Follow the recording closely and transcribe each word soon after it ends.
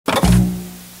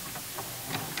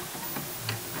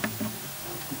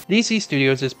DC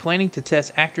Studios is planning to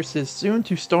test actresses soon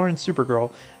to star in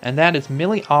Supergirl, and that is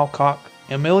Millie Alcock,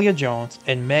 Emilia Jones,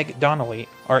 and Meg Donnelly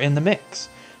are in the mix.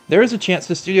 There is a chance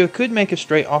the studio could make a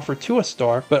straight offer to a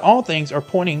star, but all things are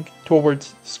pointing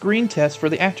towards screen tests for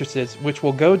the actresses, which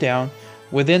will go down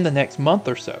within the next month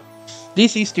or so.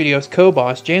 DC Studios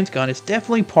co-boss James Gunn is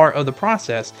definitely part of the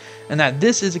process, and that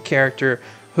this is a character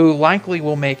who likely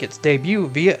will make its debut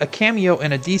via a cameo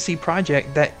in a DC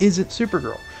project that isn't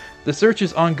Supergirl. The search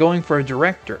is ongoing for a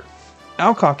director.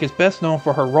 Alcock is best known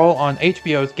for her role on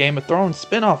HBO's Game of Thrones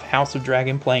spin-off House of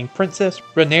Dragon, playing Princess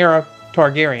Rhaenyra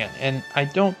Targaryen, and I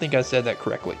don't think I said that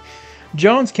correctly.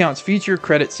 Jones counts feature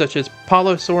credits such as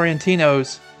Paolo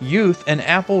Sorrentino's Youth and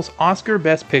Apple's Oscar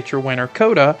Best Picture winner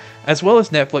Coda, as well as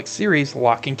Netflix series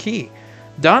Lock and Key.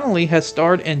 Donnelly has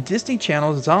starred in Disney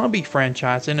Channel's zombie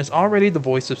franchise and is already the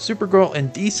voice of Supergirl in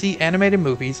DC animated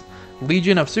movies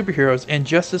Legion of Superheroes and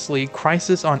Justice League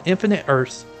Crisis on Infinite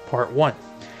Earths Part 1.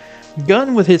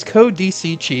 Gunn, with his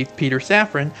co-DC chief Peter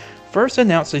Safran, first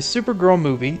announced a Supergirl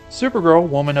movie, Supergirl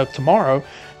Woman of Tomorrow,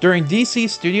 during DC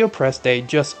Studio Press Day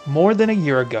just more than a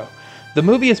year ago. The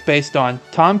movie is based on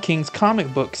Tom King's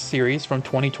comic book series from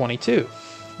 2022.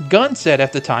 Gunn said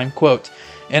at the time, quote,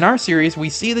 "In our series, we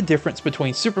see the difference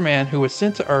between Superman, who was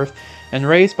sent to Earth and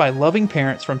raised by loving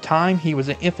parents from time he was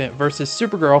an infant, versus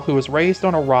Supergirl, who was raised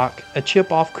on a rock, a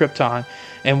chip off Krypton,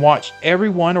 and watched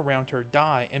everyone around her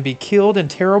die and be killed in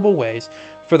terrible ways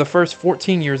for the first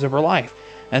 14 years of her life,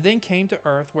 and then came to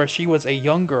Earth where she was a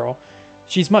young girl.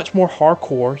 She's much more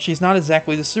hardcore. She's not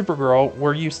exactly the Supergirl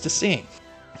we're used to seeing."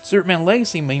 Superman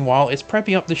Legacy, meanwhile, is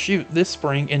prepping up to shoot this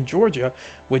spring in Georgia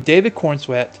with David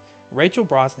Cornsweet, Rachel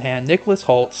Brosnahan, Nicholas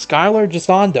Hoult, Skylar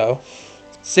Gisondo,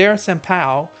 Sarah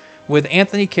Sampaio, with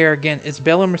Anthony Carrigan,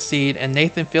 Isabella Merced, and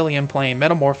Nathan Fillion playing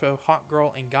Metamorpho,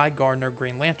 Hawkgirl, and Guy Gardner,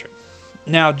 Green Lantern.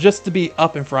 Now, just to be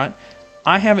up in front,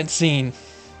 I haven't seen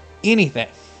anything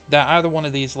that either one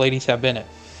of these ladies have been in.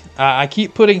 I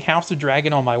keep putting House of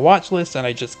Dragon on my watch list, and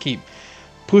I just keep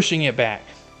pushing it back.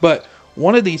 But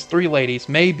one of these three ladies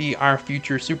may be our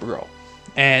future Supergirl,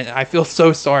 and I feel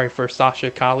so sorry for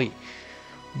Sasha Calle.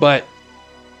 But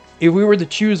if we were to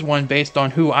choose one based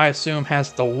on who I assume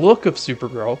has the look of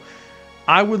Supergirl,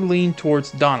 I would lean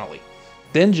towards Donnelly,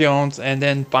 then Jones, and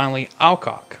then finally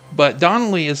Alcock. But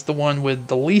Donnelly is the one with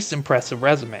the least impressive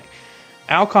resume.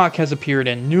 Alcock has appeared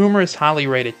in numerous highly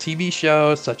rated TV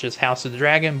shows such as House of the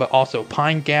Dragon, but also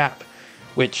Pine Gap,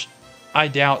 which I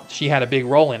doubt she had a big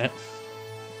role in it.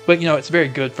 But it's very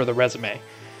good for the resume.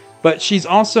 But she's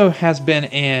also has been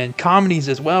in comedies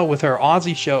as well with her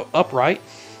Aussie show Upright,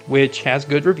 which has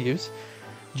good reviews.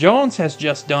 Jones has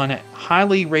just done a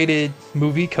highly rated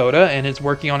movie Coda and is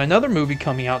working on another movie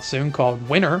coming out soon called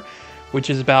Winner, which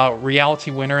is about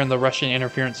reality winner and the Russian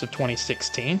interference of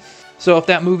 2016. So if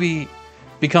that movie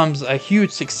becomes a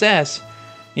huge success,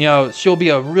 she'll be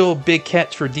a real big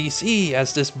catch for DC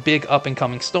as this big up and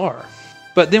coming star.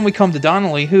 But then we come to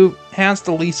Donnelly, who has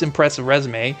the least impressive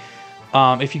resume,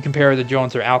 if you compare her to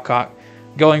Jones or Alcock,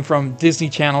 going from Disney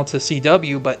Channel to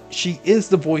CW, but she is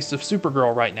the voice of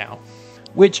Supergirl right now,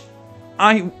 which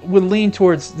I would lean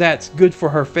towards that's good for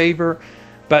her favor,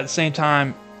 but at the same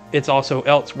time, it's also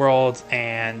Elseworlds,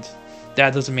 and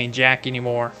that doesn't mean jack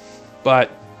anymore. But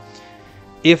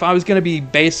if I was going to be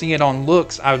basing it on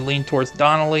looks, I would lean towards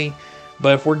Donnelly,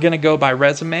 but if we're going to go by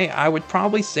resume, I would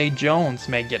probably say Jones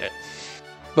may get it.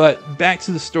 But back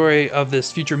to the story of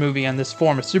this future movie and this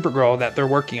form of Supergirl that they're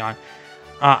working on.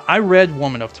 I read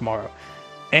Woman of Tomorrow,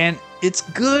 and it's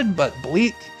good but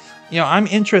bleak. I'm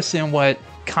interested in what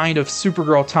kind of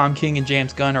Supergirl Tom King and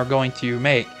James Gunn are going to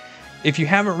make. If you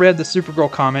haven't read the Supergirl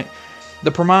comic,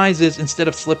 the premise is instead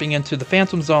of slipping into the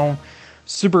Phantom Zone,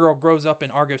 Supergirl grows up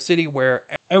in Argo City where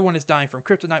everyone is dying from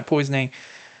kryptonite poisoning,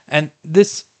 and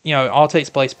this all takes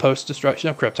place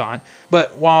post-destruction of Krypton.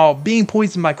 But while being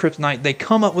poisoned by kryptonite, they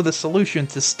come up with a solution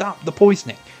to stop the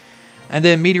poisoning. And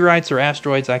then meteorites or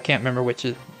asteroids, I can't remember which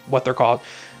is what they're called,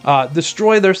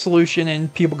 destroy their solution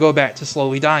and people go back to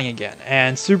slowly dying again.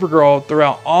 And Supergirl,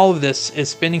 throughout all of this, is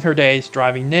spending her days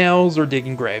driving nails or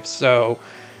digging graves. So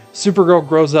Supergirl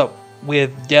grows up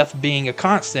with death being a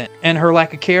constant, and her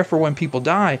lack of care for when people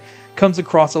die comes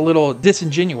across a little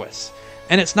disingenuous.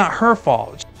 And it's not her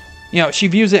fault. She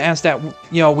views it as that,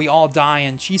 we all die,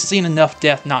 and she's seen enough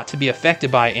death not to be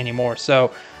affected by it anymore.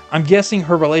 So I'm guessing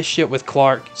her relationship with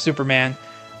Clark, Superman,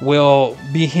 will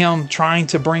be him trying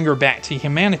to bring her back to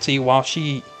humanity while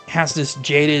she has this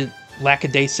jaded,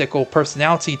 lackadaisical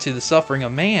personality to the suffering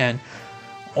of man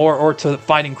or to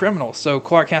fighting criminals. So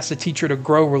Clark has to teach her to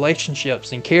grow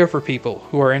relationships and care for people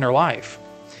who are in her life.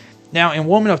 Now, in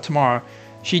Woman of Tomorrow,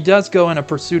 she does go in a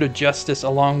pursuit of justice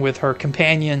along with her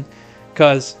companion,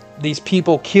 because these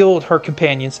people killed her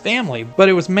companion's family, but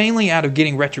it was mainly out of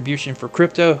getting retribution for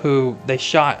Crypto, who they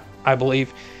shot, I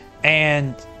believe,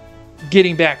 and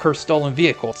getting back her stolen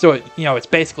vehicle. So it's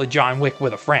basically John Wick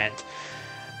with a friend.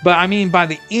 But I mean, by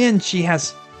the end, she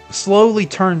has slowly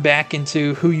turned back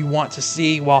into who you want to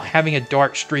see while having a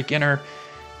dark streak in her.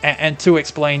 And to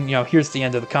explain, here's the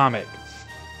end of the comic.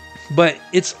 But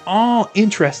it's all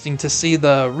interesting to see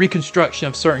the reconstruction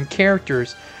of certain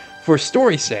characters for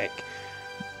story's sake.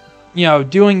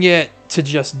 Doing it to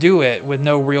just do it with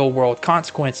no real world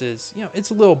consequences,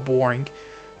 it's a little boring.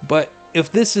 But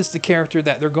if this is the character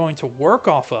that they're going to work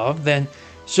off of, then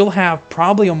she'll have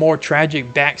probably a more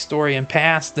tragic backstory and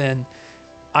past than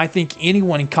I think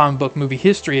anyone in comic book movie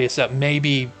history, except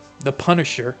maybe the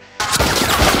Punisher.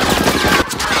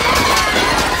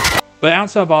 But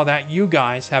outside of all that, you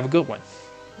guys have a good one.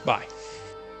 Bye.